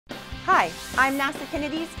Hi, I'm NASA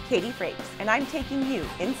Kennedy's Katie Frakes, and I'm taking you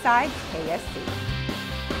inside KSC.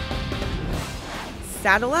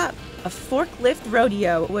 Saddle up! A forklift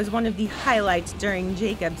rodeo was one of the highlights during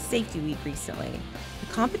Jacob's Safety Week recently.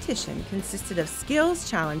 The competition consisted of skills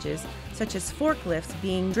challenges such as forklifts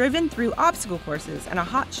being driven through obstacle courses and a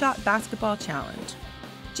hot shot basketball challenge.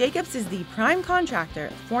 Jacobs is the prime contractor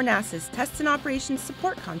for NASA's Test and Operations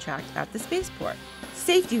Support contract at the spaceport.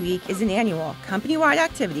 Safety Week is an annual company-wide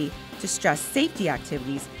activity to stress safety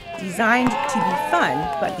activities designed to be fun,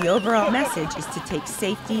 but the overall message is to take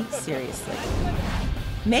safety seriously.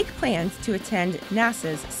 Make plans to attend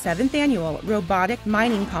NASA's 7th annual Robotic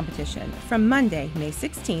Mining Competition from Monday, May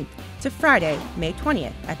 16th to Friday, May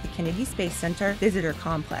 20th at the Kennedy Space Center Visitor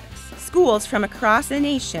Complex. Schools from across the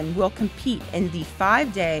nation will compete in the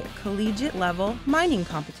 5-day collegiate-level mining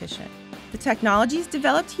competition. The technologies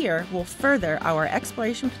developed here will further our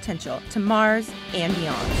exploration potential to Mars and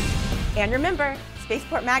beyond. And remember,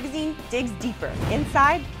 Spaceport Magazine digs deeper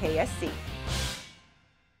inside KSC.